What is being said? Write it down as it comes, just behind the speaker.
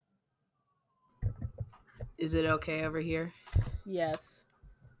Is it okay over here? Yes.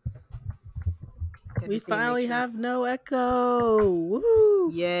 I We just need to make finally sure. have no echo.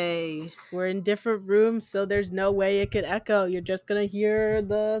 Woo! Yay. We're in different rooms, so there's no way it could echo. You're just gonna hear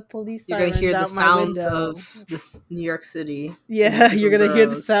the police You're going to sirens hear the out my sounds window. of this New York City. Yeah, you're gonna hear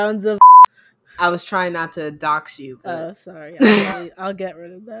the sounds of. I was trying not to dox you, but Oh, sorry. I'll get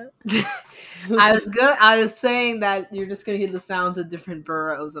rid of that. I was saying that you're just gonna hear the sounds of different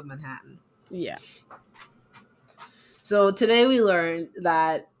boroughs of Manhattan. Yeah. So today we learned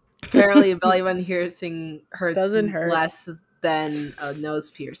that apparently a belly button piercing hurts Doesn't hurt. less than a nose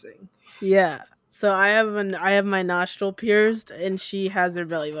piercing. Yeah. So I have my nostril pierced, and she has her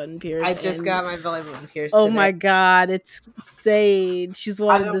belly button pierced. I just got my belly button pierced. Oh today. my god, it's insane. She's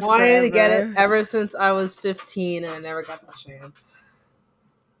wanted I've this wanted forever. to get it ever since I was 15, and I never got the chance.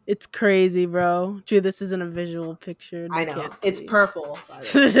 It's crazy, bro. Dude, this isn't a visual picture. I know. It's purple, by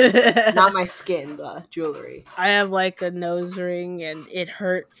the way. Not my skin, the jewelry. I have like a nose ring, and it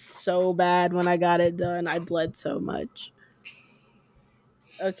hurts so bad when I got it done. I bled so much.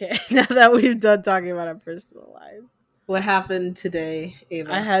 Okay, now that we've done talking about our personal lives. What happened today,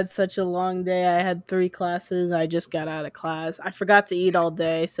 Ava? I had such a long day. I had 3 classes. I just got out of class. I forgot to eat all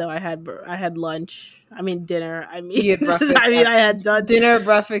day, so I had lunch. I mean dinner. I had done dinner,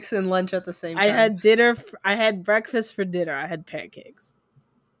 breakfast, and lunch at the same time. I had dinner. I had breakfast for dinner. I had pancakes.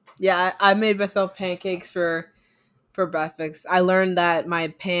 Yeah, I made myself pancakes for breakfast. I learned that my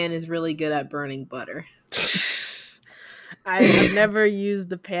pan is really good at burning butter. I've never used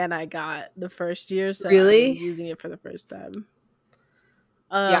the pan I got the first year, so really? I'm using it for the first time.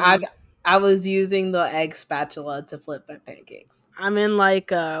 I was using the egg spatula to flip my pancakes. I'm in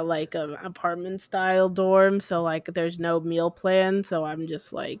like a apartment style dorm, so like there's no meal plan, so I'm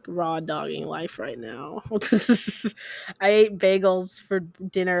just like raw dogging life right now. I ate bagels for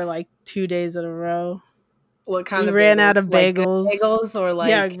dinner like 2 days in a row. What kind we of ran bagels? out of bagels. Like good bagels or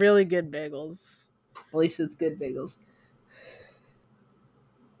like yeah, really good bagels. At least it's good bagels.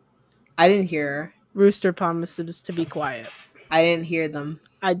 I didn't hear her. Rooster promises to be quiet. I didn't hear them.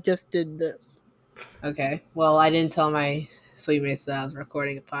 I just did this. Okay. Well, I didn't tell my suite mates that I was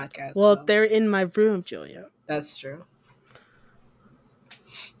recording a podcast. Well, so. They're in my room, Julia. That's true.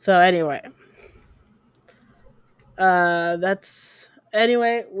 So anyway. We're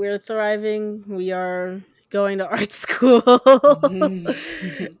thriving. We are going to art school.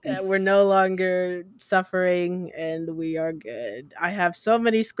 We're no longer suffering, and we are good. I have so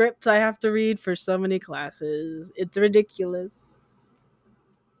many scripts I have to read for so many classes. It's ridiculous.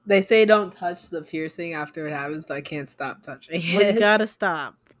 They say don't touch the piercing after it happens, but I can't stop touching it. Well, you gotta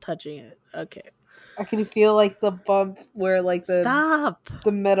stop touching it. Okay. I can feel like the bump where like the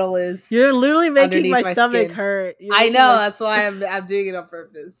metal is. You're literally making my stomach hurt. I know, that's why I'm doing it on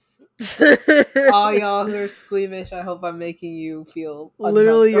purpose. All y'all who are squeamish, I hope I'm making you feel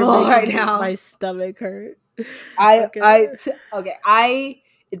literally you're making right now. My stomach hurt. It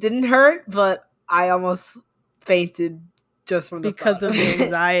didn't hurt, but I almost fainted just from because of the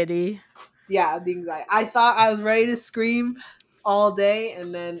anxiety. Yeah, the anxiety. I thought I was ready to scream all day,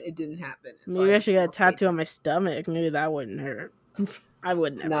 and then it didn't happen. Maybe I should get a tattoo on my stomach. Maybe that wouldn't hurt. I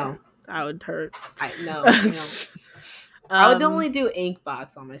would never. No, that would hurt. No. I would only do ink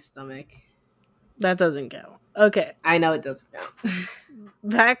box on my stomach. That doesn't count. Okay, I know it doesn't count.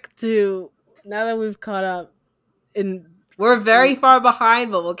 Back to now that we've caught up. We're very far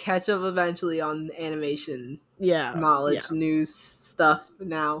behind, but we'll catch up eventually on animation. Knowledge, news stuff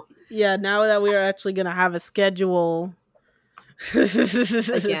now. Yeah, now that we are actually gonna have a schedule.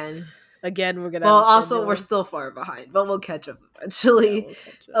 Again, we're gonna. Well, also we're still far behind, but we'll catch up eventually.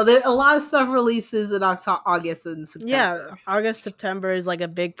 There a lot of stuff releases in August and September. Yeah, August, September is like a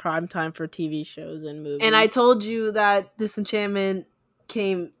big prime time for TV shows and movies. And I told you that Disenchantment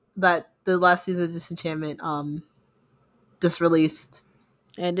that the last season of Disenchantment just released,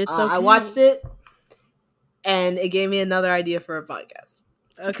 and it's okay. I watched it, and it gave me another idea for a podcast.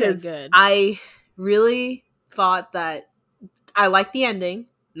 Okay, good. I really thought that I liked the ending.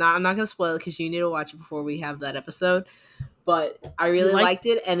 I'm not going to spoil it because you need to watch it before we have that episode. But I really liked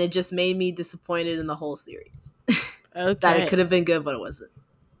it, and it just made me disappointed in the whole series. Okay. That it could have been good, but it wasn't.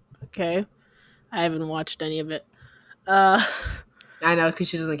 Okay. I haven't watched any of it. I know, because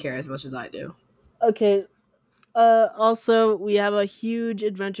she doesn't care as much as I do. Okay. Also, we have a huge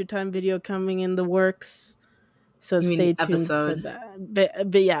Adventure Time video coming in the works. So stay tuned for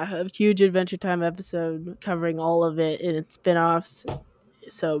that. But yeah, a huge Adventure Time episode covering all of it and its spin-offs.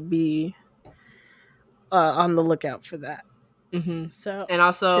 So be on the lookout for that. Mm-hmm. So and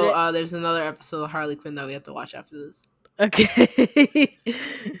also there's another episode of Harley Quinn that we have to watch after this. Okay.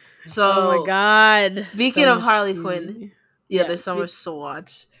 So, oh my god! Speaking of Harley Quinn, there's so much to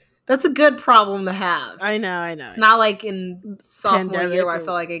watch. That's a good problem to have. I know. It's not like in sophomore year where I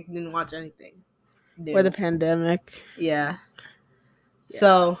felt like I didn't watch anything. Or the pandemic. Yeah.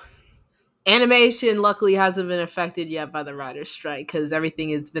 So, animation luckily hasn't been affected yet by the writer's strike because everything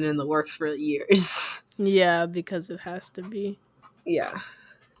has been in the works for years. Yeah, because it has to be. Yeah.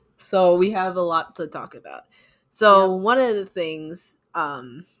 So we have a lot to talk about. So one of the things,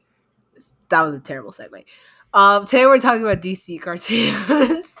 that was a terrible segue. Today we're talking about DC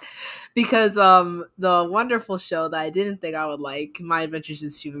cartoons because the wonderful show that I didn't think I would like, My Adventures in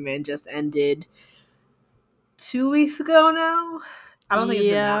Superman, just ended 2 weeks ago now. I don't think it's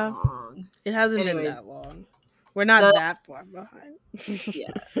been that long. It hasn't been that long. We're not that far behind.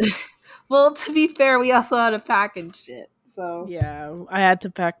 Yeah. Well, to be fair, we also had to pack and shit. So yeah, I had to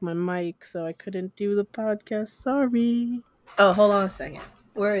pack my mic, so I couldn't do the podcast. Sorry. Oh, hold on a second.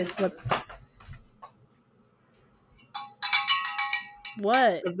 Where is what?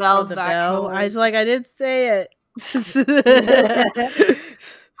 What? The bell's the back bell. home. I didn't say it.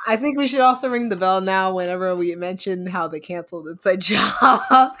 I think we should also ring the bell now whenever we mention how they canceled Inside Job.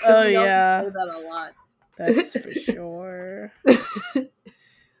 Oh we say that a lot. That's for sure.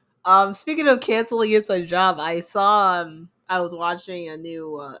 Speaking of canceling Inside Job, I saw I was watching a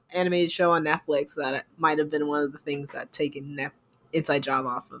new animated show on Netflix that might have been one of the things that taken Inside Job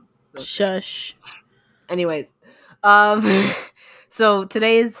off of. Shush. Anyways, so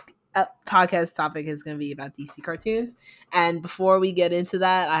today's podcast topic is going to be about DC cartoons, and before we get into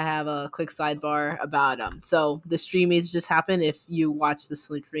that, I have a quick sidebar about so the Streamies just happened. If you watch the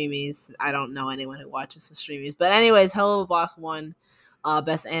Streamies, I don't know anyone who watches the Streamies, but anyways, Hello Boss won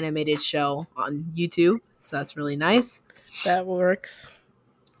best animated show on YouTube, so that's really nice. That works.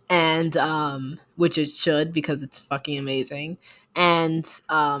 And which it should, because it's fucking amazing. And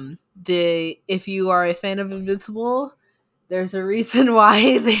if you are a fan of Invincible, there's a reason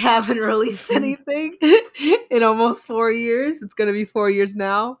why they haven't released anything in almost 4 years. It's gonna be 4 years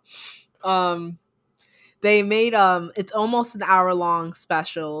now. They made it's almost an hour-long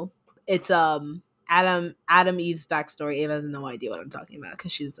special. It's Adam Eve's backstory. Eve has no idea what I'm talking about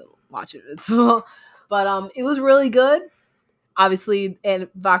because she doesn't watch Invincible. But it was really good. Obviously, and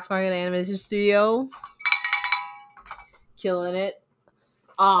Vox Machina Animation Studio killing it.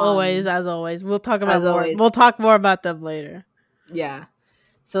 Always, as always. We'll talk about more. We'll talk more about them later. Yeah.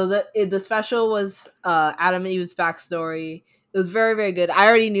 So the special was Adam and Eve's backstory. It was very, very good. I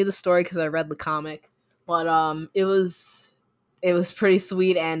already knew the story because I read the comic, but it was pretty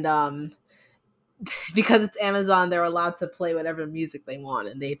sweet, and because it's Amazon, they're allowed to play whatever music they want,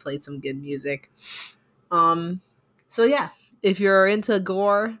 and they played some good music. So yeah, if you're into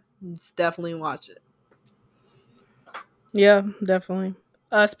gore, just definitely watch it. Yeah, definitely.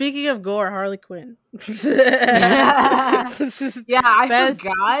 Speaking of gore, Harley Quinn. Yeah, I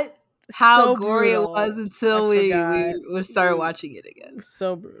forgot how gory it was until we started watching it again.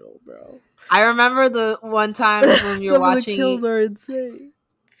 So brutal, bro. I remember the one time when we were watching it. Some of the kills are insane.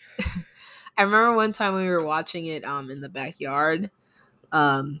 I remember one time we were watching it in the backyard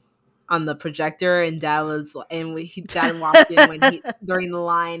on the projector, and Dad walked in when during the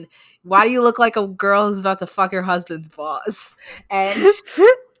line, "Why do you look like a girl who's about to fuck her husband's boss?"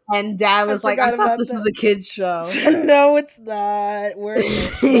 And Dad was like, "I thought this was a kid's show." No, it's not. We're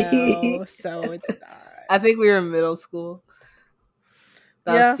in so it's not. I think we were in middle school.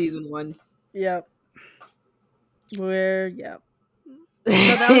 That was season 1. Yep. Yep. So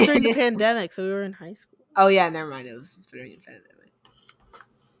that was during the pandemic, so we were in high school. Oh yeah, never mind. It was during the pandemic.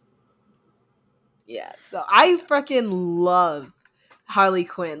 Yeah, so I freaking love Harley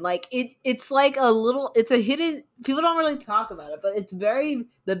Quinn. Like it's like it's a hidden, people don't really talk about it, but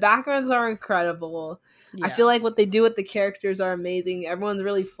the backgrounds are incredible. Yeah. I feel like what they do with the characters are amazing. Everyone's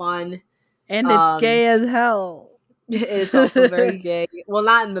really fun. And it's gay as hell. It's also very gay. Well,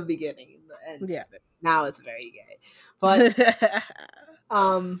 not in the beginning. In the end, yeah. Now it's very gay. But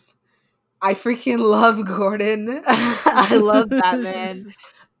I freaking love Gordon. I love Batman.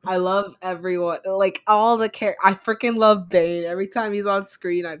 I love everyone. Like, all the I freaking love Bane. Every time he's on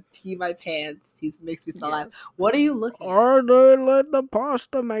screen, I pee my pants. He makes me so laugh. What are you looking at? Are they like the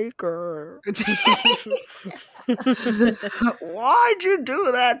pasta maker? Why'd you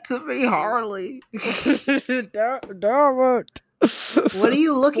do that to me, Harley? Damn it. What are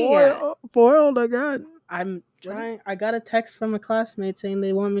you looking at? Foiled again. I'm trying. I got a text from a classmate saying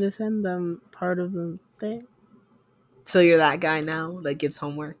they want me to send them part of the thing. So you're that guy now that gives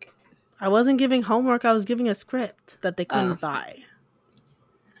homework? I wasn't giving homework. I was giving a script that they couldn't buy.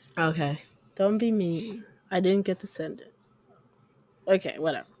 Okay. Don't be mean. I didn't get to send it. Okay,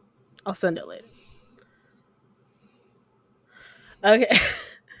 whatever. I'll send it later. Okay.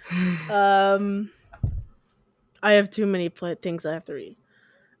 I have too many things I have to read.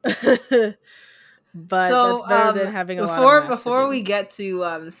 But so, that's better than having a lot of before we get to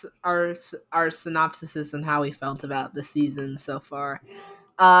our synopsises and how we felt about the season so far.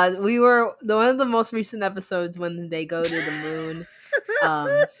 We were one of the most recent episodes when they go to the moon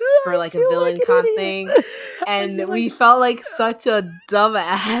for like a villain con thing, and we felt like such a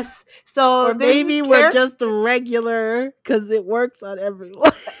dumbass. So or maybe we're just regular because it works on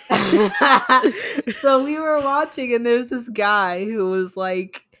everyone. So we were watching, and there's this guy who was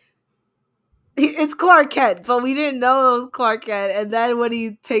like, it's Clark Kent, but we didn't know it was Clark Kent. And then when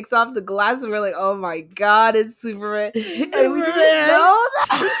he takes off the glasses, we're like, oh my god, it's Superman. And we didn't know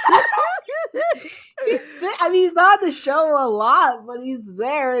that. He's not on the show a lot, but he's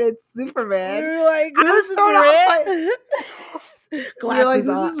there, and it's Superman. We're like, who's this glasses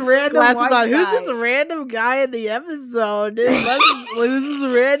on. Who's this random guy in the episode? Who's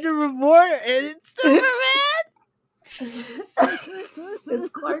this random reporter? And it's Superman.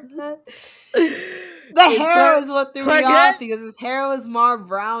 It's Clark Kent. The hair is what threw me off because his hair was more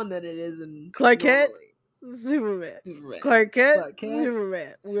brown than it is in Clark Kent. Superman. Clark Kent.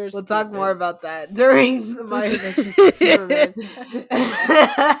 Superman. We'll talk more about that during my Superman.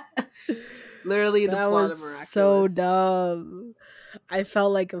 Literally, the plot of Miraculous. So dumb. I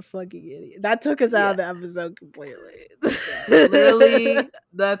felt like a fucking idiot. That took us out of the episode completely. Literally,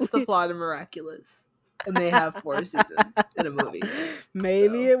 that's the plot of Miraculous. And they have 4 seasons in a movie.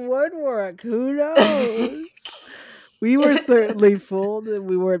 Maybe it would work. Who knows? We were certainly fooled and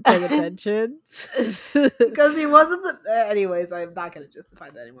we weren't paying attention. Because he wasn't anyways, I'm not going to justify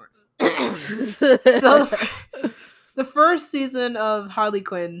that anymore. So the first season of Harley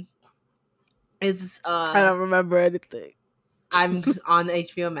Quinn is... I don't remember anything. I'm on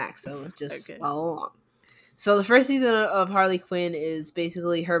HBO Max, so just follow along. So the first season of Harley Quinn is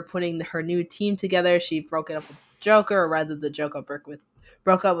basically her putting her new team together. She broke it up with Joker, or rather the Joker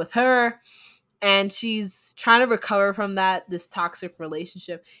broke up with her. And she's trying to recover from this toxic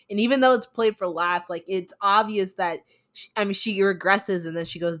relationship. And even though it's played for laughs, like it's obvious that, she regresses and then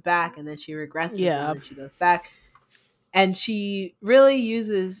she goes back and then she regresses and then she goes back. And she really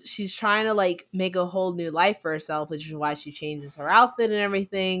she's trying to like make a whole new life for herself, which is why she changes her outfit and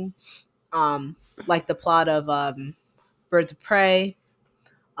everything. Like the plot of Birds of Prey,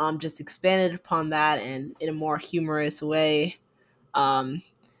 just expanded upon that and in a more humorous way. Not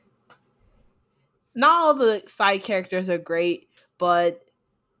all the side characters are great, but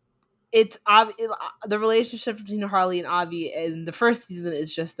it's the relationship between Harley and Avi in the first season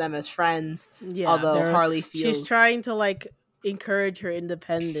is just them as friends. Yeah, although Harley feels she's trying to like encourage her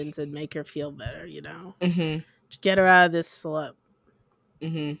independence and make her feel better, you know, just get her out of this slump.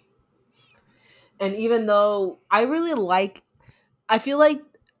 And even though I feel like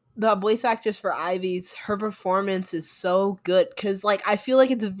the voice actress for Ivy's, her performance is so good because, like, I feel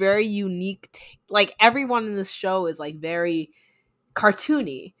like it's a very unique. Like, everyone in this show is like very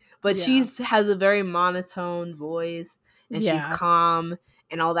cartoony, but she has a very monotone voice and she's calm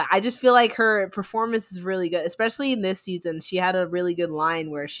and all that. I just feel like her performance is really good, especially in this season. She had a really good line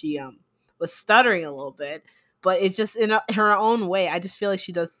where she was stuttering a little bit. But it's just in her own way. I just feel like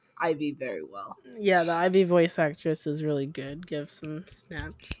she does Ivy very well. Yeah, the Ivy voice actress is really good. Give some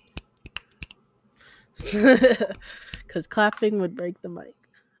snaps. Because clapping would break the mic.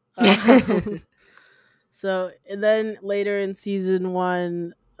 So, and then later in season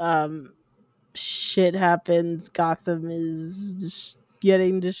 1, shit happens. Gotham is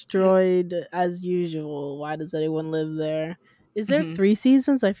getting destroyed as usual. Why does anyone live there? Is there 3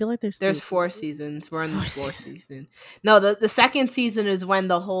 seasons? I feel like there's 4 seasons. We're in the 4th season. No, the second season is when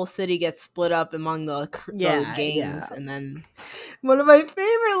the whole city gets split up among the gangs. And then one of my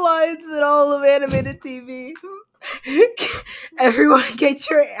favorite lines in all of animated TV. Everyone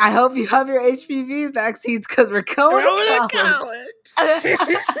I hope you have your HPV vaccines because we're going to college.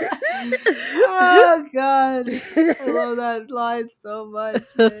 Oh, God. I love that line so much.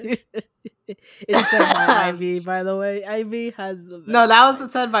 It's said by Ivy, by the way. Ivy has the best. No, that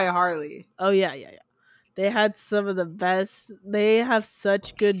was said by Harley. Oh, yeah. They had some of the best. They have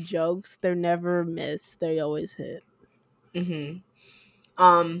such good jokes. They're never missed. They always hit.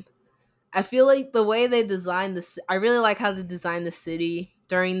 I feel like the way they designed this, I really like how they designed the city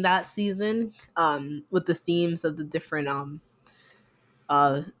during that season, with the themes of the different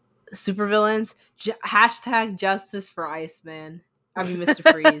supervillains. Hashtag justice for Iceman. I mean, Mr.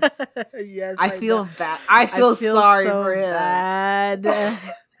 Freeze. Yes, I feel bad. I feel sorry for him. Bad.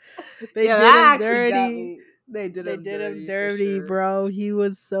 They did him dirty. They did him dirty, sure. bro. He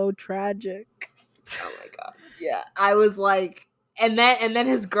was so tragic. Oh my god. Yeah. I was like, and then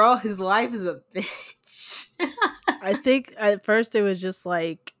his life is a bitch. I think at first it was just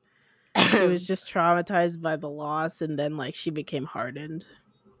like she was just traumatized by the loss, and then like she became hardened.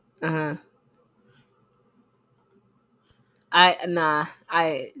 Uh-huh.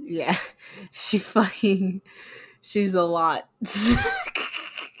 She's a lot.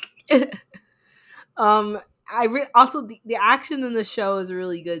 Also the action in the show is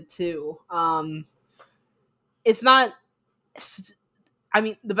really good too. It's not, I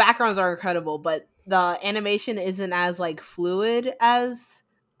mean, the backgrounds are incredible, but the animation isn't as like fluid as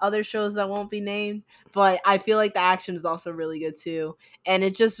other shows that won't be named, but I feel like the action is also really good too, and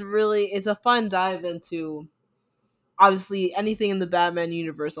it's a fun dive into obviously anything in the Batman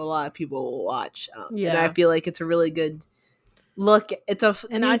universe. A lot of people will watch, and I feel like it's a really good look. It's a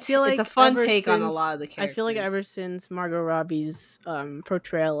it's a fun take on a lot of the characters. I feel like ever since Margot Robbie's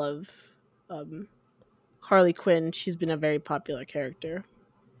portrayal of Harley Quinn, she's been a very popular character.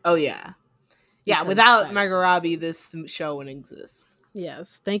 Oh yeah. Yeah, without Margot Robbie, this show wouldn't exist.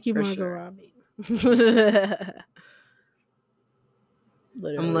 Yes, thank you, Margot Robbie.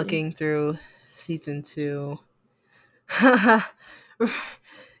 I'm looking through season 2. Kite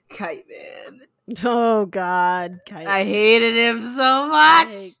Man. Oh God, Kite I hated him so much. I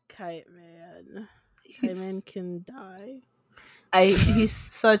hate Kite Man. Kite Man can die. He's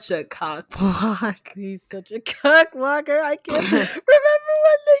such a cockblock. He's such a cockblocker. I can't remember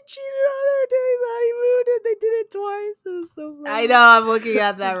when they cheated on her during the honeymoon and they did it twice. It was so funny. I know, I'm looking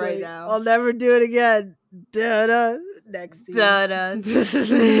at that right now. I'll never do it again. Da-da. Next scene. Da-da.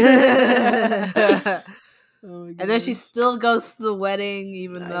 Oh, and then she still goes to the wedding,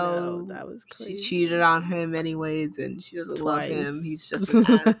 even though that was crazy. She cheated on him anyways, and she doesn't love him. He's just an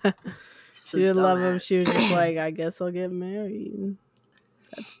ass. She didn't love him. She was just like, I guess I'll get married.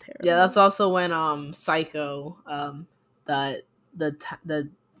 That's terrible. Yeah, that's also when Psycho, the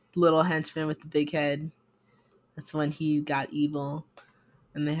little henchman with the big head, that's when he got evil,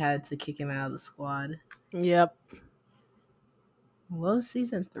 and they had to kick him out of the squad. Yep. What was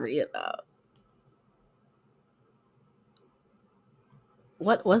season 3 about?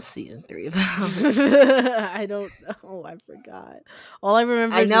 What was season 3 about? I don't know. I forgot. All I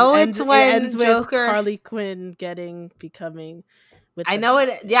remember. I know it ends Joker with Harley Quinn becoming. I know it.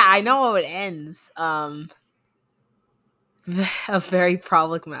 Yeah, I know how it ends. A very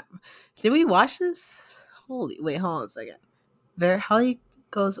problematic. Did we watch this? Hold on a second. Harley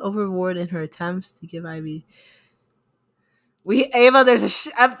goes overboard in her attempts to give Ivy. Ava, there's a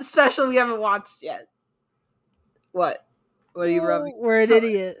special we haven't watched yet. What? What are you rubbing? We're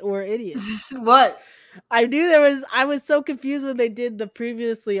idiots. We're idiots. What? I knew I was so confused when they did the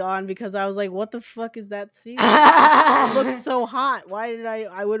previously on because I was like, what the fuck is that scene? It looks so hot. Why did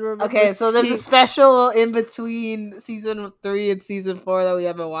I would remember? Okay, so there's a special in between season 3 and season 4 that we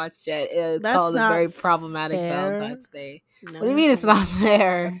haven't watched yet. It's called A Very Problematic Valentine's Day. No, what do you mean it's not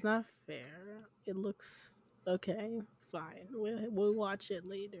fair? That's not fair. It looks okay. Fine. We'll watch it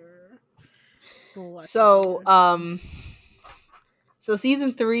later. So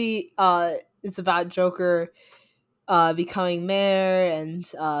season 3, it's about Joker becoming mayor and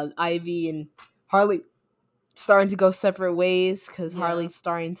Ivy and Harley starting to go separate ways because Harley's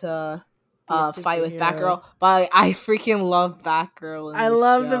starting to fight with Batgirl. But I freaking love Batgirl. I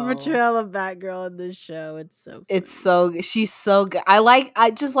love the portrayal of Batgirl in this show. It's so funny. It's so she's so good.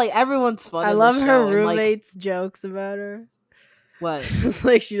 I just like everyone's fun. I love her roommate's jokes about her. What? It's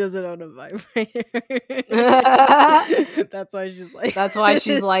like she doesn't own a vibrator. That's why she's like. That's why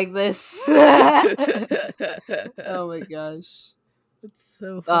she's like this. Oh my gosh, it's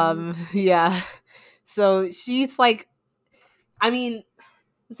so funny. Yeah. So she's like, I mean,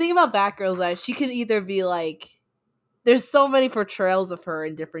 the thing about Batgirl is that she could either be like, there's so many portrayals of her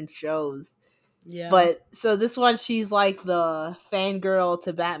in different shows. Yeah. But so this one, she's like the fangirl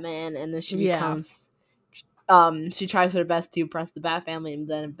to Batman, and then she becomes. She tries her best to impress the Bat family, and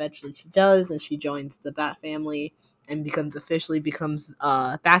then eventually she does, and she joins the Bat family and officially becomes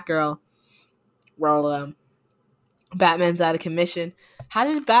Batgirl. Well, Batman's out of commission. How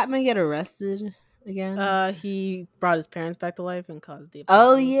did Batman get arrested again? He brought his parents back to life and caused the.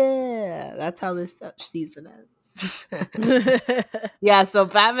 Oh yeah, that's how this season ends. Yeah, so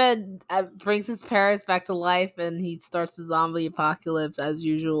Batman brings his parents back to life, and he starts the zombie apocalypse as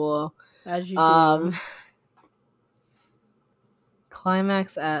usual. As you do.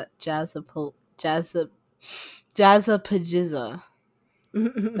 Climax at Jazzapajiza.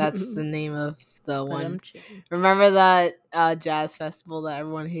 That's the name of the one. Remember that jazz festival that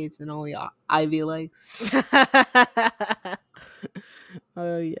everyone hates and only Ivy likes?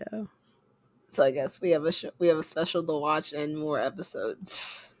 Oh yeah. So I guess we have a we have a special to watch and more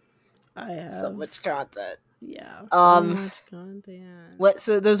episodes. I have so much content. Yeah, so much content.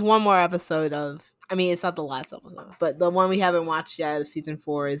 So there's one more episode of. I mean, it's not the last episode, but the one we haven't watched yet of season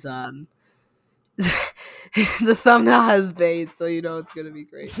 4 is the thumbnail has Bane, so you know it's gonna be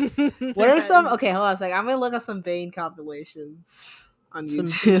great. What are some? Okay, hold on a second. I'm gonna look up some Bane compilations on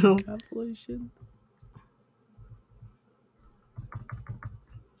YouTube. Bane compilations.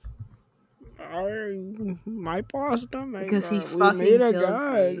 My pasta maker. Because he fucking made a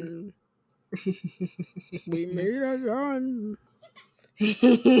gun. We made a gun.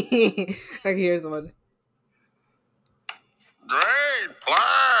 Okay, here's one. Great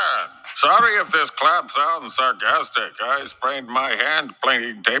plan. Sorry if this clap sounds sarcastic. I sprained my hand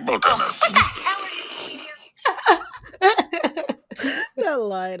playing table tennis. What the hell are you doing here? That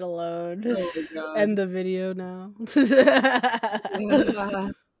line alone. Oh and the video now.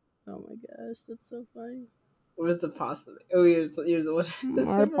 Oh my gosh, that's so funny. Where's the pasta? Oh, here's what.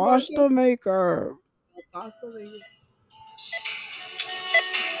 My pasta maker.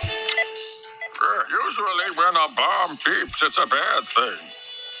 Usually when a bomb peeps, it's a bad thing.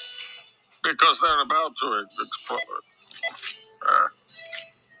 Because they're about to explode.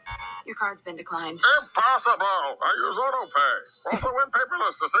 Your card's been declined. Impossible! I use AutoPay. Also went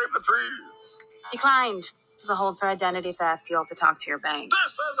paperless to save the trees. Declined. There's a hold for identity theft. You'll have to talk to your bank.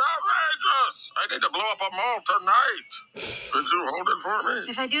 This is outrageous! I need to blow up a mall tonight. Could you hold it for me?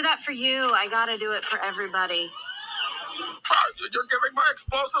 If I do that for you, I gotta do it for everybody. You're giving my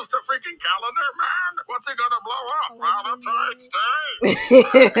explosives to freaking Calendar, man? What's he gonna blow up? Valentine's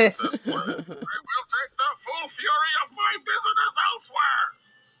Day? This way. I will take the full fury of my business elsewhere.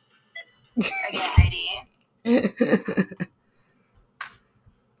 I get ID.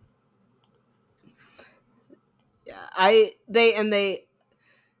 Yeah,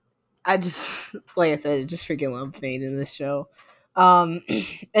 I just like I said, I just freaking love Bane in this show. And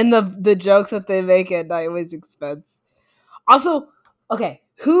the jokes that they make at Nightwing's expense. Also, okay,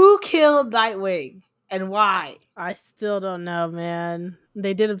 who killed Nightwing and why? I still don't know, man.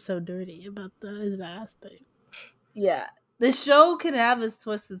 They did him so dirty about his ass thing. Yeah, this show can have its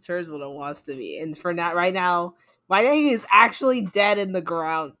twists and turns when it wants to be, and for now, right now, he is actually dead in the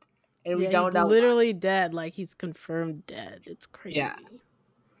ground, and we don't know. Literally dead, like he's confirmed dead. It's crazy. Yeah.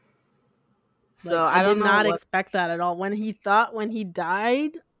 So I did not expect that at all. When he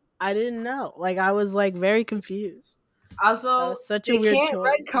died, I didn't know. Like I was like very confused. Also, such a weird choice.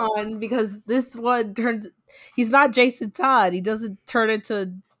 Redcon because this one turns. He's not Jason Todd. He doesn't turn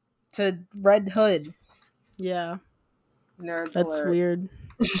into Red Hood. Yeah, nerd. That's alert. Weird.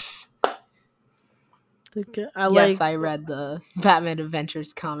 I read the Batman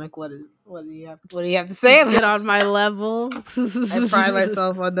Adventures comic. What do you have? What do you have to say about it on my level? I pride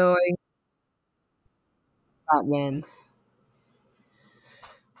myself on knowing Batman.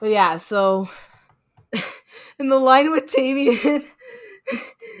 But yeah, so. In the line with Damian,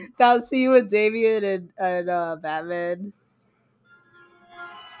 that scene with Damian and Batman.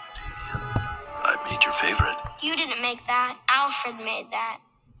 I made your favorite. You didn't make that. Alfred made that.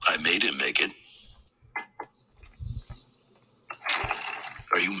 I made him make it.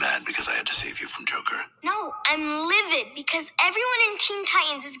 Are you mad because I had to save you from Joker? No, I'm livid because everyone in Teen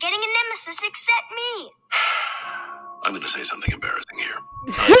Titans is getting a nemesis except me. I'm going to say something embarrassing here.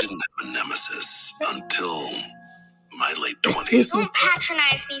 I didn't have a nemesis until my late 20s. Don't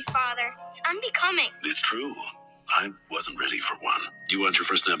patronize me, Father. It's unbecoming. It's true. I wasn't ready for one. You want your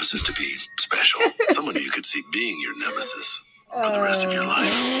first nemesis to be special. Someone who you could see being your nemesis for the rest of your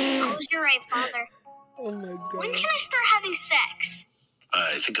life. Suppose you're right, Father. Oh my God. When can I start having sex?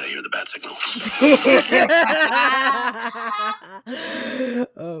 I think I hear the bat signal.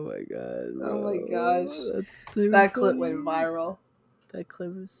 Oh my God. Oh my gosh. That clip went viral. That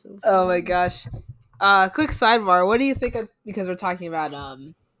clip is so funny. Oh my gosh. Quick sidebar. What do you think of, because we're talking about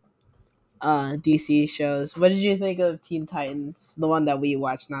DC shows, what did you think of Teen Titans? The one that we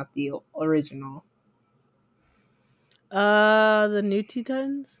watched, not the original. The new Teen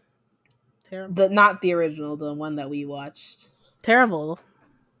Titans? Terrible. Not the original, the one that we watched. Terrible.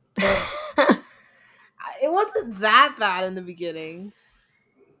 It wasn't that bad in the beginning.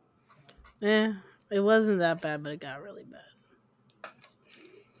 Yeah, it wasn't that bad, but it got really bad.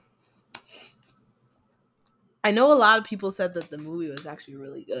 I know a lot of people said that the movie was actually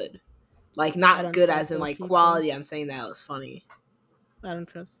really good. Like, not good as in, like, people. Quality. I'm saying that it was funny. I don't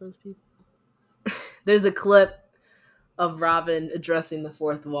trust those people. There's a clip of Robin addressing the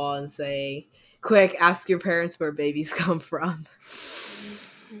fourth wall and saying, "Quick, ask your parents where babies come from."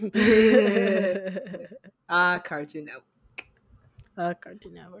 Cartoon Network.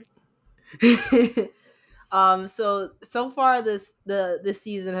 Cartoon Network. So far this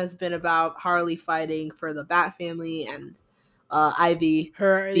season has been about Harley fighting for the Bat family and Ivy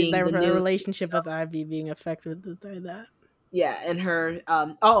her being the new relationship with Ivy being affected by that. Yeah, and her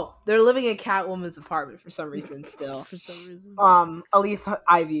they're living in Catwoman's apartment for some reason still. For some reason. At least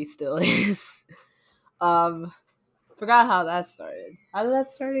Ivy still is. Forgot how that started. How did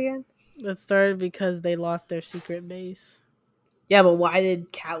that start again? That started because they lost their secret base. Yeah, but why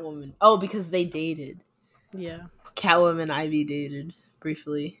did Catwoman? Oh, because they dated. Yeah. Catwoman and Ivy dated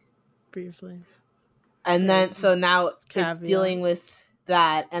briefly. And then so now it's dealing with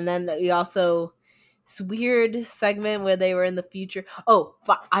that, and then we also this weird segment where they were in the future. Oh,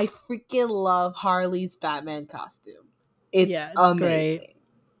 but I freaking love Harley's Batman costume. It's amazing. Great.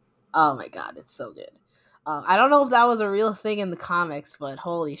 Oh my god, it's so good. I don't know if that was a real thing in the comics, but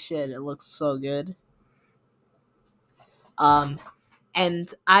holy shit, it looks so good. And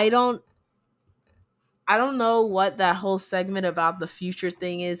I don't know what that whole segment about the future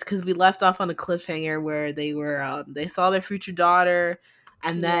thing is, because we left off on a cliffhanger where they were they saw their future daughter,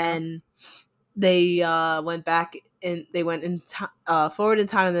 and then they went back and they went in forward in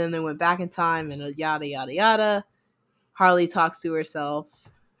time, and then they went back in time, and yada yada yada. Harley talks to herself,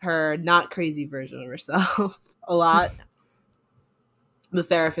 her not crazy version of herself, a lot. The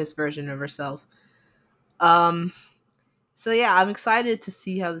therapist version of herself. So yeah, I'm excited to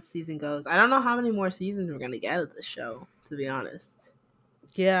see how the season goes. I don't know how many more seasons we're gonna get of this show, to be honest.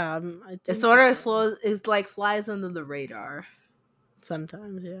 Yeah, it sort of flows. It's like flies under the radar.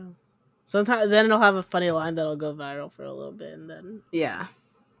 Sometimes, yeah. Sometimes then it'll have a funny line that'll go viral for a little bit, and then yeah.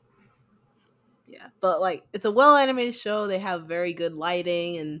 But like, it's a well animated show. They have very good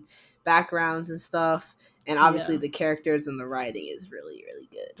lighting and backgrounds and stuff, and obviously the characters and the writing is really, really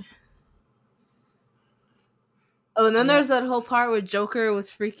good. Oh, and then there's that whole part where Joker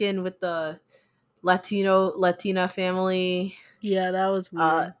was freaking with the Latina family. Yeah, that was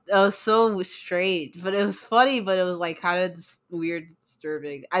weird. That was so strange, but it was funny. But it was like kind of weird,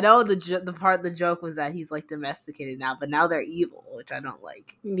 disturbing. I know the joke was that he's like domesticated now, but now they're evil, which I don't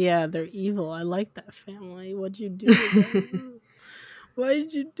like. Yeah, they're evil. I like that family. What'd you do to them? Why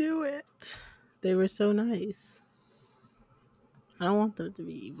did you do it? They were so nice. I don't want them to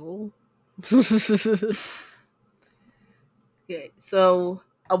be evil. Okay, so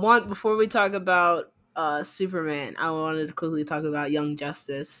before we talk about Superman, I wanted to quickly talk about Young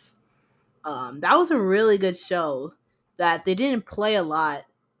Justice. That was a really good show that they didn't play a lot.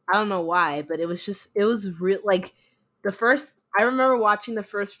 I don't know why, but it was real. Like I remember watching the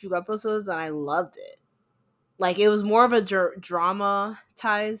first few episodes and I loved it. Like, it was more of a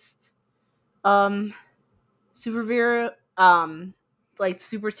dramatized superhero like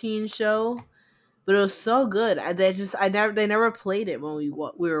super teen show. But it was so good. They never played it when we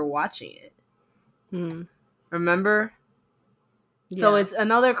were watching it. Remember? Yeah. So it's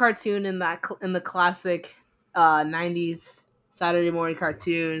another cartoon in the classic 90s Saturday morning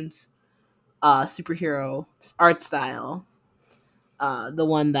cartoons superhero art style. The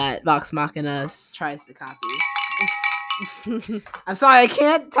one that Vox Machina tries to copy. I'm sorry, I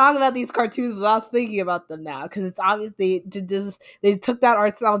can't talk about these cartoons without thinking about them now, because it's obvious they took that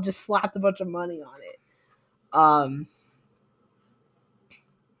art style and just slapped a bunch of money on it.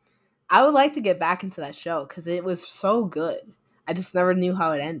 I would like to get back into that show because it was so good. I just never knew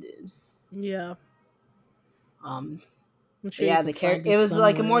how it ended. Yeah. The character. It was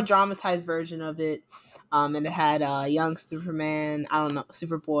like a more dramatized version of it. And it had young Superman. I don't know,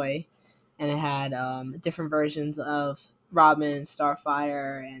 Superboy. And it had different versions of Robin and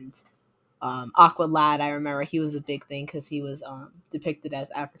Starfire and Aqualad. I remember he was a big thing because he was depicted as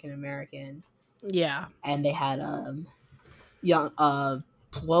African American. Yeah. And they had young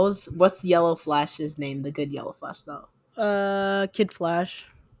what's Yellow Flash's name? The good Yellow Flash though. Kid Flash.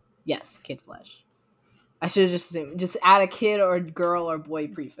 Yes, Kid Flash. I should have just add a kid or girl or boy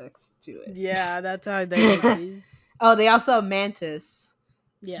prefix to it. Yeah, that's how they do these. Oh, they also have Mantis.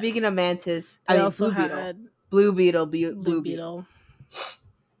 Yes. Speaking of Mantis, Blue Beetle. Blue Beetle.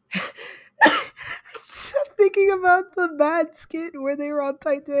 I'm thinking about the Mad skit where they were on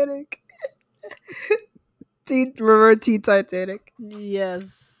Titanic. Remember Teen Titanic?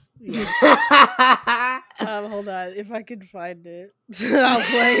 Yes. Hold on. If I can find it, I'll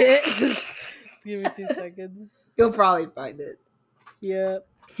play it. Just give me 2 seconds. You'll probably find it. Yeah.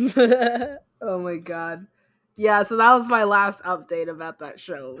 Oh my god. Yeah, so that was my last update about that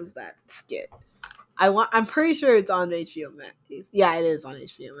show, was that skit. I'm pretty sure it's on HBO Max. Yeah, it is on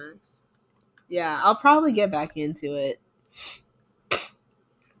HBO Max. Yeah, I'll probably get back into it.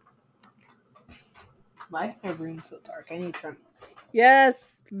 Why is my room so dark? I need to turn.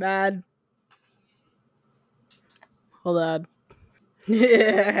 Yes, man. Hold on.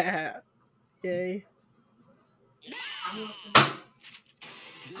 Yeah. Yay.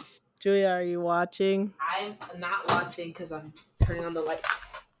 Julia, are you watching? I'm not watching because I'm turning on the light.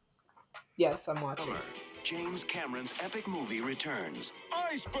 Yes, I'm watching. James Cameron's epic movie returns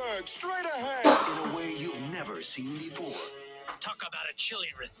Iceberg, straight ahead! in a way you've never seen before. Talk about a chilly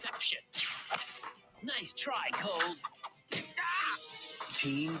reception. Nice try, Cold.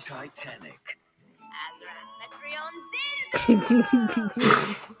 Teen Titanic. I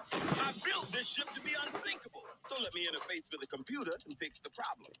built this ship to be unsinkable, so let me interface with the computer and fix the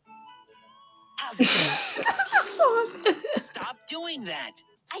problem. How's it going? Stop doing that.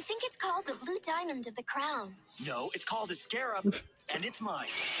 I think it's called the Blue Diamond of the Crown. No, it's called a scarab, and it's mine.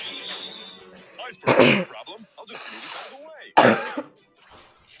 Iceberg, no problem. I'll just move it out of the way.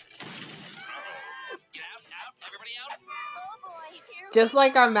 Get out, everybody out. Oh boy, here Just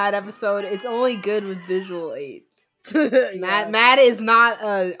like our Matt episode, it's only good with visual aids. Yeah. Matt is not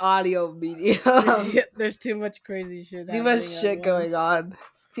an audio medium. Yeah, there's too much crazy shit. Too much happening at shit once. going on.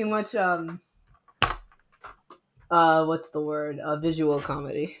 It's too much what's the word? Visual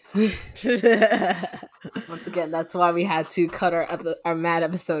comedy. Once again, that's why we had to cut our Mad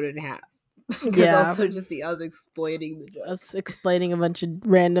episode in half. Because Yeah. also just be us explaining the joke. Us explaining a bunch of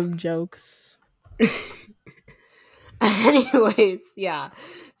random jokes. Anyways, yeah.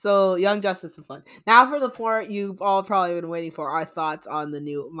 So Young Justice was fun. Now for the part you've all probably been waiting for, our thoughts on the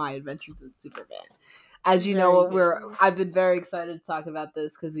new My Adventures with Superman. As you know, I've been very excited to talk about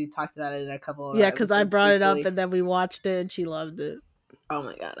this because we talked about it in a couple of Because I episodes brought it up briefly. and then we watched it and she loved it. Oh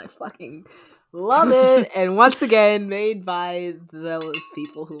my god, I fucking love it. And once again, made by those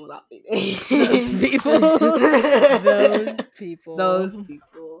people who will not be named. Those people. Those people. Those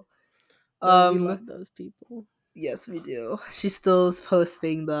people. We love those people. Yes, we do. She still is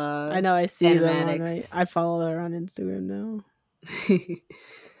posting the I know, I see them. animatics. I follow her on Instagram now.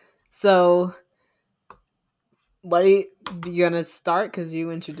 So, what are you gonna start? Because you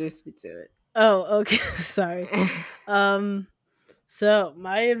introduced me to it. Oh, okay. Sorry. So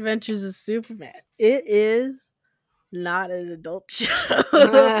My Adventures of Superman. It is not an adult show. It's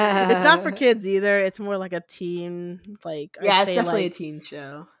not for kids either. It's more like a teen, like Yeah, I'd it's say, definitely like, a teen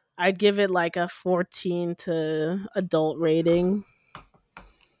show. I'd give it like a 14 to adult rating.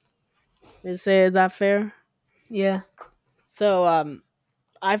 Is that fair? Yeah. So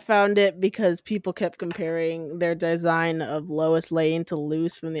I found it because people kept comparing their design of Lois Lane to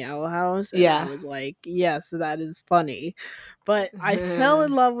Luce from the Owl House. And Yeah. I was like, yes, that is funny. But I fell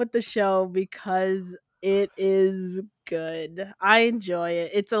in love with the show because it is good. I enjoy it.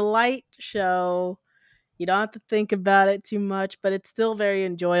 It's a light show. You don't have to think about it too much, but it's still very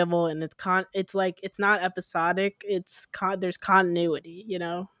enjoyable, and it's like it's not episodic. There's continuity, you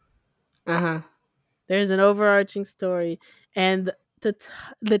know. Uh-huh. There's an overarching story, and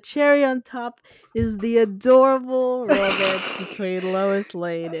the cherry on top is the adorable romance between Lois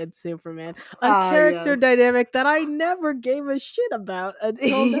Lane and Superman. A character dynamic that I never gave a shit about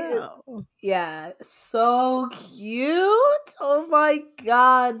until now. Yeah, so cute. Oh my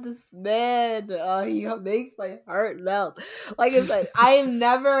god, this man. Oh, he makes my heart melt. Like I said, I have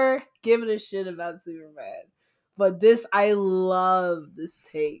never given a shit about Superman. But I love this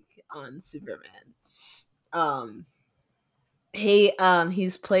take on Superman.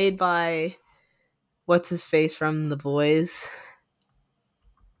 He's played by what's his face from The Boys.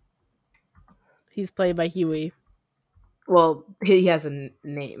 He's played by Huey. Well, he has a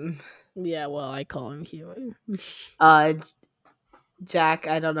name. Yeah, well, I call him Huey. Jack,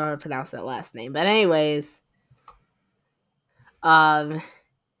 I don't know how to pronounce that last name, but anyways,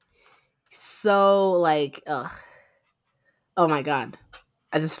 so like, ugh, oh my god,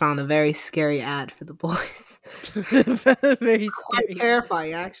 I just found a very scary ad for The Boys. Very Quite scary.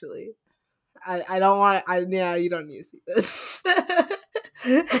 terrifying, actually. I don't want to. Yeah, you don't need to see this.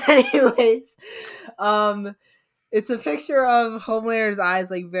 Anyways, it's a picture of Homelander's eyes,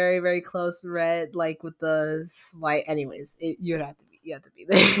 like very, very close red, like with the light. Anyways, you have to be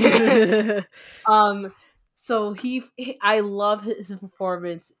there. So I love his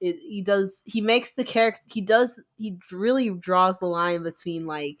performance. He makes the character. He really draws the line between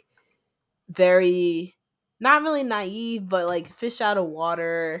like very not really naive, but like fish out of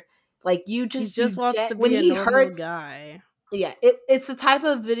water. Like he just wants to be a normal guy. Yeah, it's the type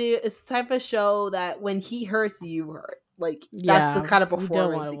of video. It's the type of show that when he hurts, you hurt. Like that's the kind of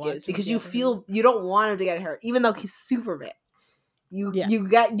performance it gives because you don't want him to get hurt, even though he's Superman. You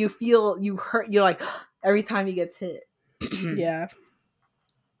feel hurt. You're like every time he gets hit. Yeah.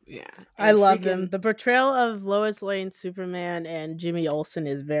 Yeah, I love him. The portrayal of Lois Lane, Superman, and Jimmy Olsen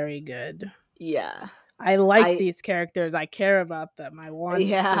is very good. Yeah. I like these characters. I care about them. I want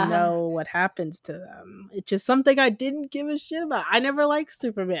to know what happens to them. It's just something I didn't give a shit about. I never liked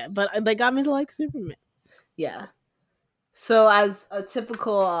Superman, but they got me to like Superman. Yeah. So as a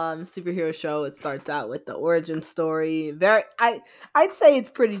typical superhero show, it starts out with the origin story. I'd say it's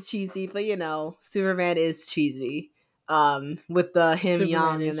pretty cheesy, but you know, Superman is cheesy. With the him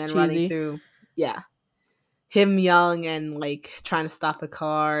young and then cheesy. Running through. Yeah. Him young and like trying to stop a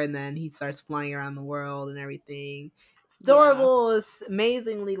car, and then he starts flying around the world and everything. It's adorable. It's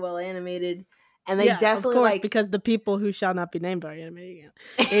amazingly well animated, and they definitely of course, because the people who shall not be named are animating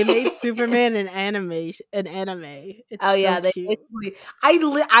it. They made Superman an anime. It's so cute.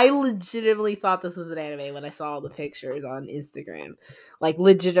 I legitimately thought this was an anime when I saw all the pictures on Instagram. Like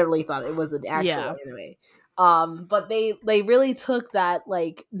legitimately thought it was an actual anime. But they really took that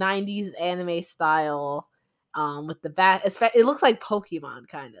like 90s anime style. With the back, it looks like Pokemon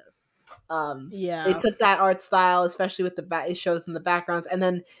kind of. They took that art style, especially with the back. It shows in the backgrounds, and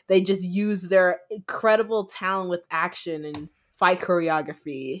then they just use their incredible talent with action and fight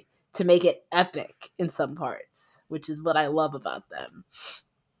choreography to make it epic in some parts, which is what I love about them.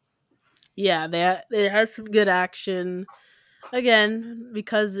 Yeah, it has some good action. Again,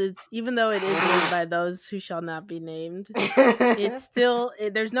 because it's even though it is made by those who shall not be named, it's still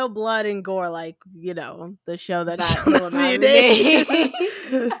there's no blood and gore like the show that shall not be named.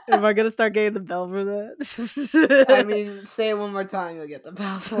 Am I gonna start getting the bell for that? I mean, say it one more time, you'll get the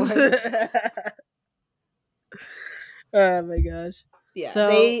bell for it. Oh my gosh! Yeah,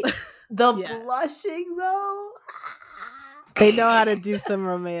 so blushing though. They know how to do some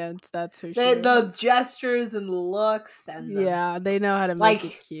romance, that's for sure. The gestures and looks and they know how to make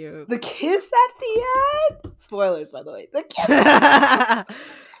it cute. The kiss at the end. Spoilers, by the way. The kiss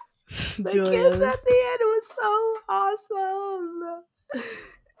at the end was so awesome.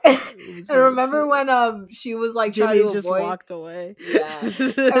 I remember when she was like Jimmy trying to just avoid. Walked away. Yeah,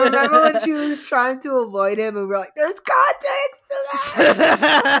 I remember when she was trying to avoid him, and we were like, "There's context to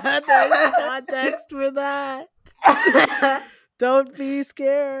that. There's context for that." Don't be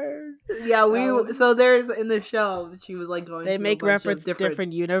scared. Yeah, so there's in the show she was like going. They make reference to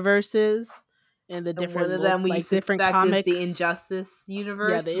different universes, and the different one of them we different comics. Is the Injustice universe.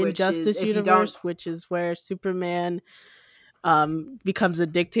 Yeah, the Injustice universe, which is where Superman becomes a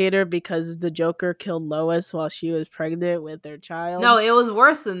dictator because the Joker killed Lois while she was pregnant with their child. No, it was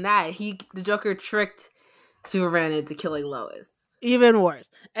worse than that. The Joker tricked Superman into killing Lois. Even worse.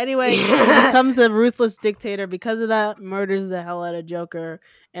 Anyway, he becomes a ruthless dictator because of that, murders the hell out of Joker,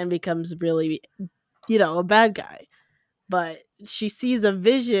 and becomes really, a bad guy. But she sees a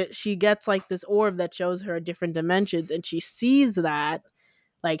vision. She gets like this orb that shows her different dimensions, and she sees that,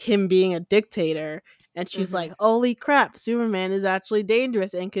 like him being a dictator, and she's like, holy crap, Superman is actually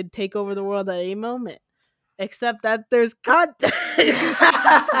dangerous and could take over the world at any moment. Except that there's context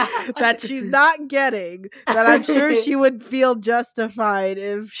that she's not getting, that I'm sure she would feel justified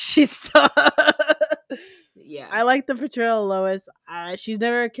if she saw. Yeah, I like the portrayal of Lois. She's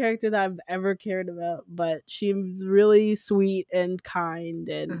never a character that I've ever cared about, but she's really sweet and kind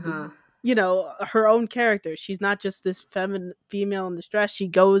and, her own character. She's not just this female in distress. She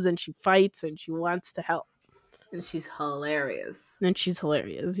goes and she fights and she wants to help. And she's hilarious.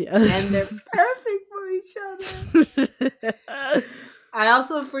 Yeah. And they're perfect for each other. I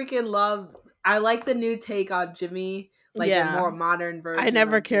also freaking love. I like the new take on Jimmy, a more modern version. I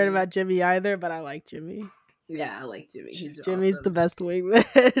never cared about Jimmy either, but I like Jimmy. Yeah, I like Jimmy. Jimmy's awesome. The best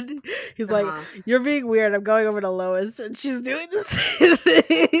wingman. He's like, you're being weird. I'm going over to Lois, and she's doing the same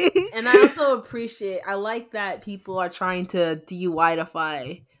thing. And I also I like that people are trying to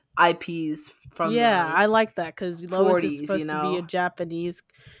de-whiteify IPs from I like that because Lois is supposed to be a Japanese.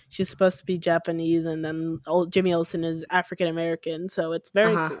 She's supposed to be Japanese, and then Jimmy Olsen is African American, so it's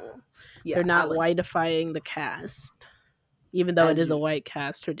very cool. Yeah, they're not whiteifying the cast, even though it is a white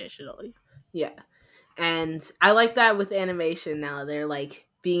cast traditionally. Yeah, and I like that with animation now. They're like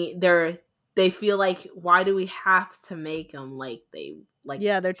they feel like, why do we have to make them like they like?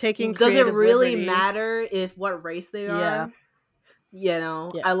 Yeah, they're taking. Does it really matter what race they are? Yeah.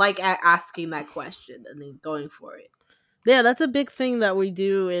 I like asking that question and then going for it. Yeah, that's a big thing that we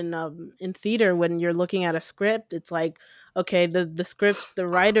do in theater when you're looking at a script. It's like, okay, the scripts, the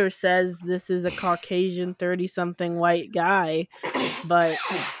writer says this is a Caucasian 30-something white guy, but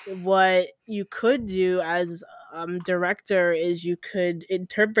what you could do as director is you could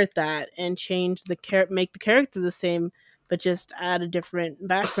interpret that and change make the character the same, but just add a different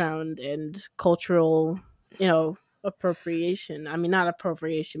background and cultural, appropriation. I mean, not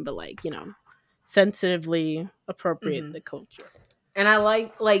appropriation, but like, sensitively appropriate the culture. And I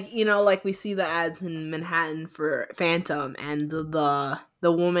like we see the ads in Manhattan for Phantom, and the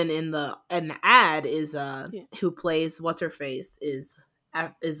woman in the ad is who plays what's her face is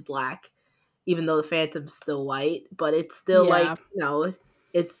black, even though the Phantom's still white, but it's still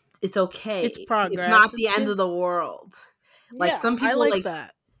it's okay. It's progress. It's not the end of the world. Like some people like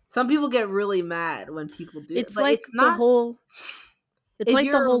that. Some people get really mad when people do it. But like it's not the whole. It's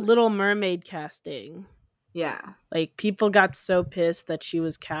like the whole Little Mermaid casting. Yeah. Like, people got so pissed that she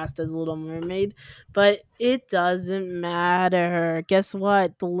was cast as Little Mermaid, but it doesn't matter. Guess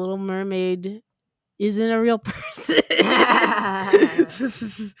what? The Little Mermaid isn't a real person.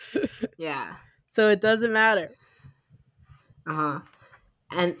 Yeah. So it doesn't matter.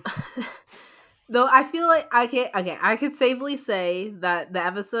 And though I feel like I could safely say that the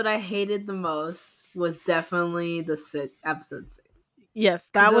episode I hated the most was definitely episode 6. Yes,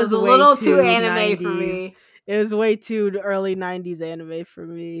 that was a little too anime 90s. For me. It was way too early 90s anime for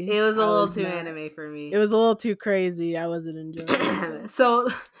me. It was a little too anime for me. It was a little too crazy. I wasn't enjoying it. So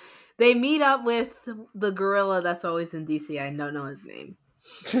they meet up with the gorilla that's always in DC. I don't know his name.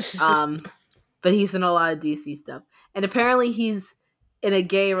 But he's in a lot of DC stuff. And apparently he's in a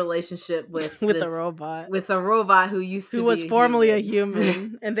gay relationship with a robot. With a robot who was formerly a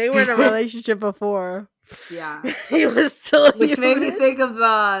human. And they were in a relationship before. Yeah. He was still Which made me think of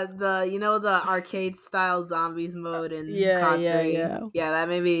the arcade style zombies mode in Conquering. Yeah, that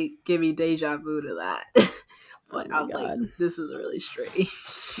made me give me deja vu to that. But I was like, this is really strange.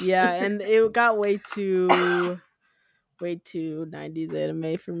 Yeah, and it got way too 90s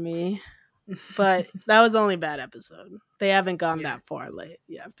anime for me. But that was only a bad episode. They haven't gone that far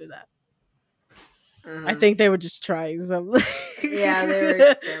after that. I think they were just trying something. Yeah, they were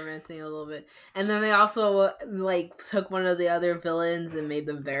experimenting a little bit. And then they also took one of the other villains and made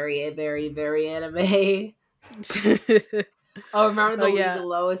them very, very, very anime. Remember the League of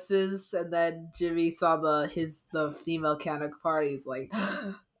Lois's? And then Jimmy saw the female counterpart. He's like,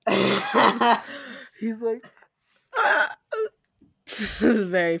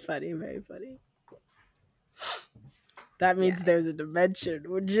 very funny, very funny. That means there's a dimension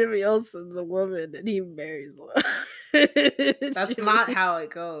where Jimmy Olsen's a woman and he marries Lois. That's not how it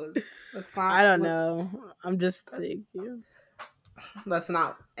goes. That's not. I don't know. I'm just thinking. That's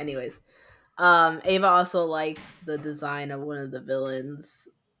not. Anyways, Ava also likes the design of one of the villains.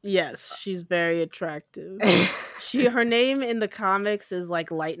 Yes, she's very attractive. Her name in the comics is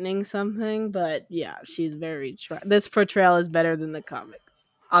like Lightning something, but yeah, she's very. This portrayal is better than the comic.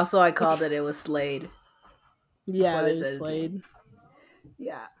 Also, I called it was Slade. Yeah, it was Slade.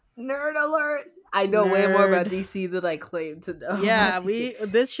 Yeah, nerd alert. I know way more about DC than I claim to know. Yeah,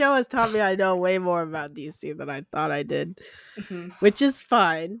 this show has taught me I know way more about DC than I thought I did, which is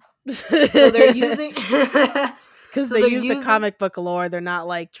fine. So they're using because they use the comic book lore. They're not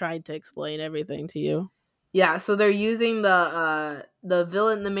trying to explain everything to you. Yeah, so they're using the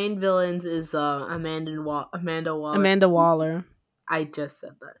villain. The main villains is Amanda Waller. Amanda Waller. I just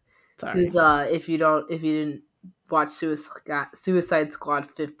said that. Sorry. Who's if you didn't watch Suicide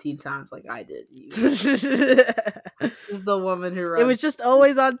Squad 15 times like I did. Is the woman who runs. It was just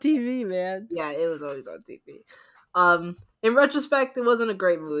always on TV, man. Yeah, it was always on TV. In retrospect, it wasn't a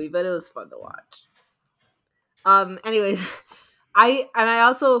great movie, but it was fun to watch. Anyways, I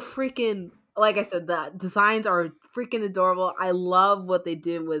also freaking, like I said, the designs are freaking adorable. I love what they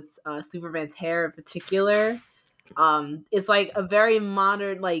did with Superman's hair in particular. It's like a very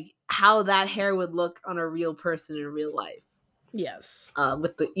modern, how that hair would look on a real person in real life. Yes.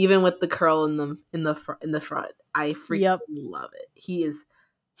 With the curl in the front, I freaking love it. He is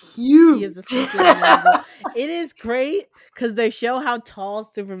huge. He is a Superman. It is great because they show how tall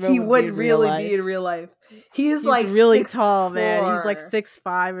Superman would really be in real life. He's really 6'4", tall, man. He's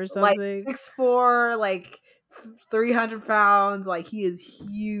 6'5" or something. 6'4", 300 pounds. He is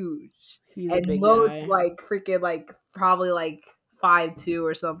huge. He's a big guy. Freaking probably 5'2"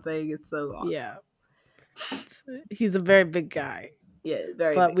 or something. It's so awesome. Yeah. He's a very big guy. Yeah,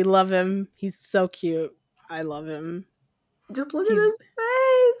 very But big. we love him. He's so cute. I love him. Just look at his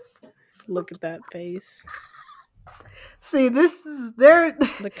face. Look at that face. See, this is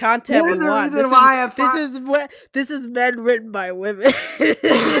the content we want. Reason why this is men written by women.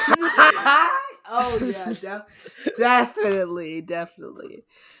 Oh yeah, definitely.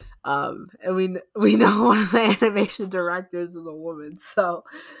 And we know one of the animation directors is a woman, so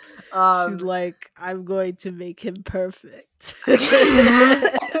she's like, I'm going to make him perfect.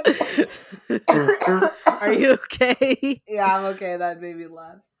 Are you okay? Yeah, I'm okay. That made me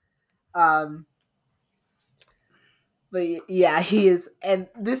laugh. But yeah, he is, and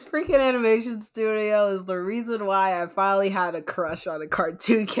this freaking animation studio is the reason why I finally had a crush on a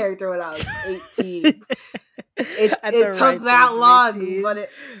cartoon character when I was 18. It took that long, but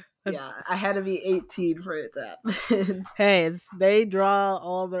I had to be 18 for it to happen. Hey, they draw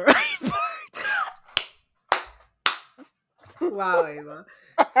all the right parts. Wow, Ava.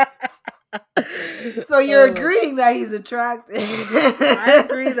 So you're agreeing that he's attractive. I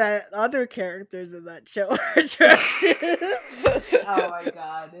agree that other characters in that show are attractive. Oh my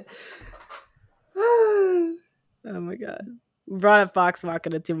god. Oh my god. We brought up Vox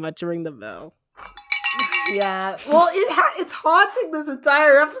Machina too much. Ring the bell. Yeah. Well, it's haunting this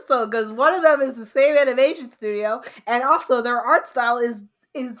entire episode because one of them is the same animation studio, and also their art style is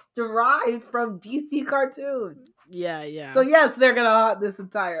derived from DC cartoons. Yeah. So yes, they're gonna haunt this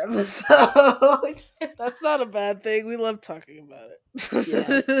entire episode. That's not a bad thing. We love talking about it.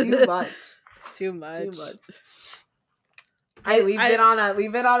 Yeah, too much.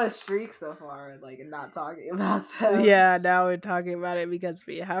 We've been on a streak so far, like not talking about them. Yeah, now we're talking about it because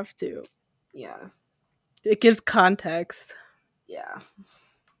we have to. Yeah, it gives context.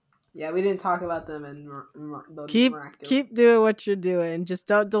 Yeah, we didn't talk about them and keep doing what you're doing. Just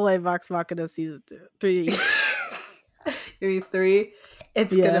don't delay Vox Machina season 3. Maybe 3.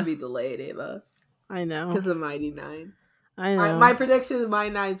 It's gonna be delayed, Ava. I know. Because of Mighty 9. I know. My prediction is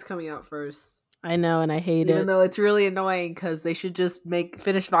Mighty 9's coming out first. I know, and I hate it. Even though it's really annoying because they should just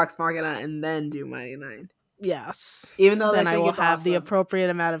finish Vox Machina and then do Mighty 9. Yes. Even though then I will have the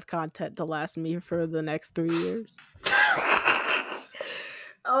appropriate amount of content to last me for the next 3 years.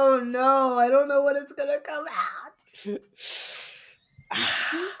 Oh no, I don't know when it's gonna come out.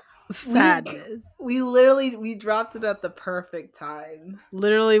 Sadness. We dropped it at the perfect time.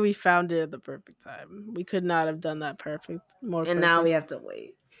 Literally, we found it at the perfect time. We could not have done that more perfect. Now we have to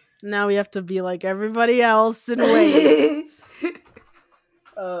wait. Now we have to be like everybody else and wait.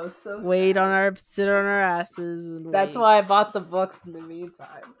 Oh, so wait sad. Sit on our asses and That's why I bought the books in the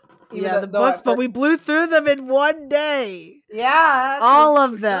meantime. The books, but we blew through them in one day. Yeah, all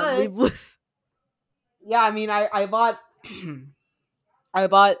of them. We blew. Yeah, I mean, I bought I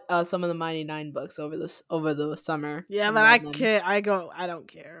bought some of the Mighty 9 books over the summer. Yeah, but I don't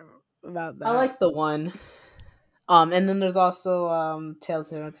care about that. I like the one. And then there's also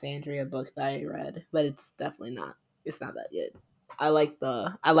Tales of Alexandria book that I read, but it's definitely not. It's not that good. I like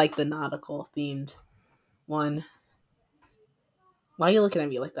the nautical themed one. Why are you looking at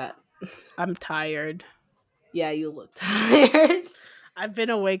me like that? I'm tired. Yeah, you look tired. I've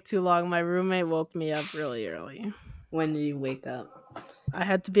been awake too long. My roommate woke me up really early. When did you wake up? I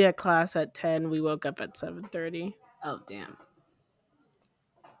had to be at class at 10. We woke up at 7:30. Oh, damn.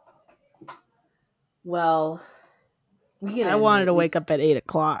 Well, I wanted to wake up at 8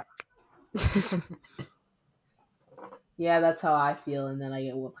 o'clock. Yeah, that's how I feel, and then I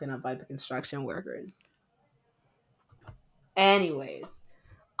get woken up by the construction workers. Anyways,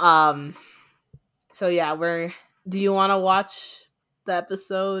 so yeah, do you want to watch the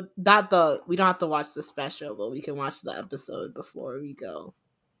episode? We don't have to watch the special, but we can watch the episode before we go.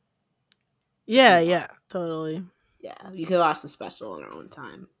 Yeah, totally. Yeah, you can watch the special on our own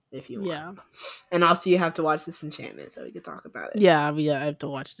time if you want. Yeah. And also you have to watch Disenchantment so we can talk about it. Yeah, I have to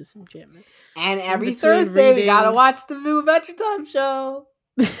watch Disenchantment. And every Thursday we gotta watch the new Adventure Time show.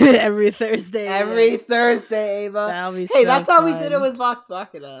 Every Thursday, Ava. That'll be that's how we did it with Vox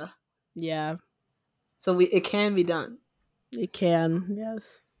Machina. Yeah. So it can be done. It can,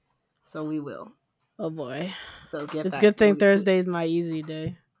 yes. So we will. Oh boy. So it's a good thing Thursday is my easy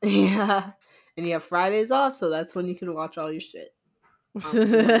day. Yeah. And you have Fridays off, so that's when you can watch all your shit.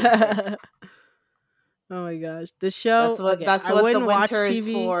 Oh my gosh. The show that's what the winter is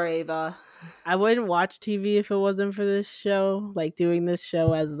for, Ava. I wouldn't watch TV if it wasn't for this show, like doing this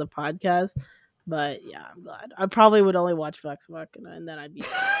show as the podcast. But yeah, I'm glad. I probably would only watch Vox Machina and then I'd be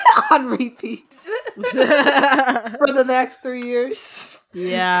on repeat for the next 3 years.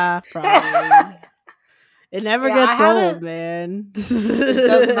 Yeah, probably. It never gets old, man. It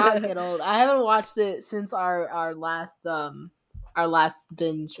does not get old. I haven't watched it since our last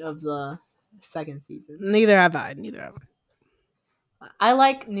binge of the second season. Neither have I. I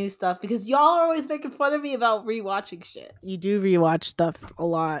like new stuff because y'all are always making fun of me about rewatching shit. You do rewatch stuff a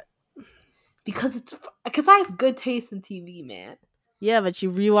lot. Because I have good taste in TV, man. Yeah, but you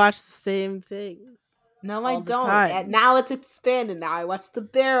rewatch the same things. No, I don't. And now it's expanded. Now I watch The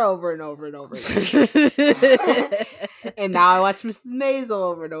Bear over and over and over again. And now I watch Mrs. Maisel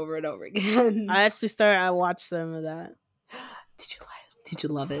over and over and over again. I watched some of that. Did you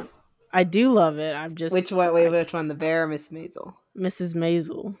love it? I do love it. I'm just which one? The Bear or Mrs. Maisel? Mrs.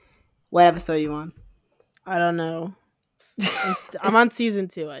 Maisel. What episode are you on? I don't know. I'm on season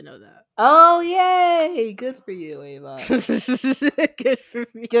 2. I know that. Oh yay! Good for you, Ava. Good for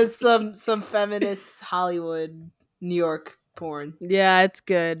me. Just some feminist Hollywood New York porn. Yeah, it's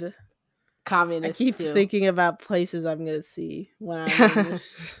good. Communist. I keep thinking about places I'm gonna see when I'm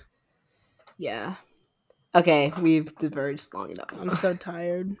Yeah. Okay, we've diverged long enough. I'm so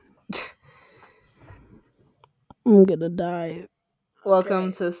tired. I'm gonna die.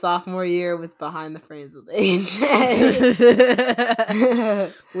 Welcome to sophomore year with Behind the Frames with AJ.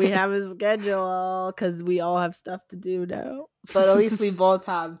 We have a schedule because we all have stuff to do now. But at least we both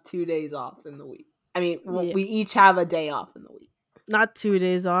have 2 days off in the week. I mean, we each have a day off in the week. Not 2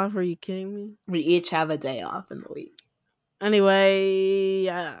 days off. Are you kidding me? We each have a day off in the week. Anyway,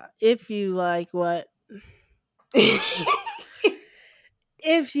 if you like what...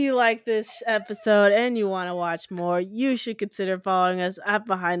 If you like this episode and you want to watch more, you should consider following us at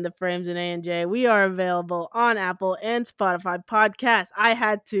Behind the Frames and A&J. We are available on Apple and Spotify podcasts. I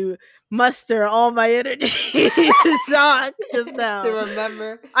had to muster all my energy to talk just now. To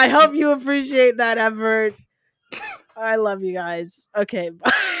remember. I hope you appreciate that effort. I love you guys. Okay,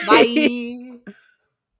 bye. Bye.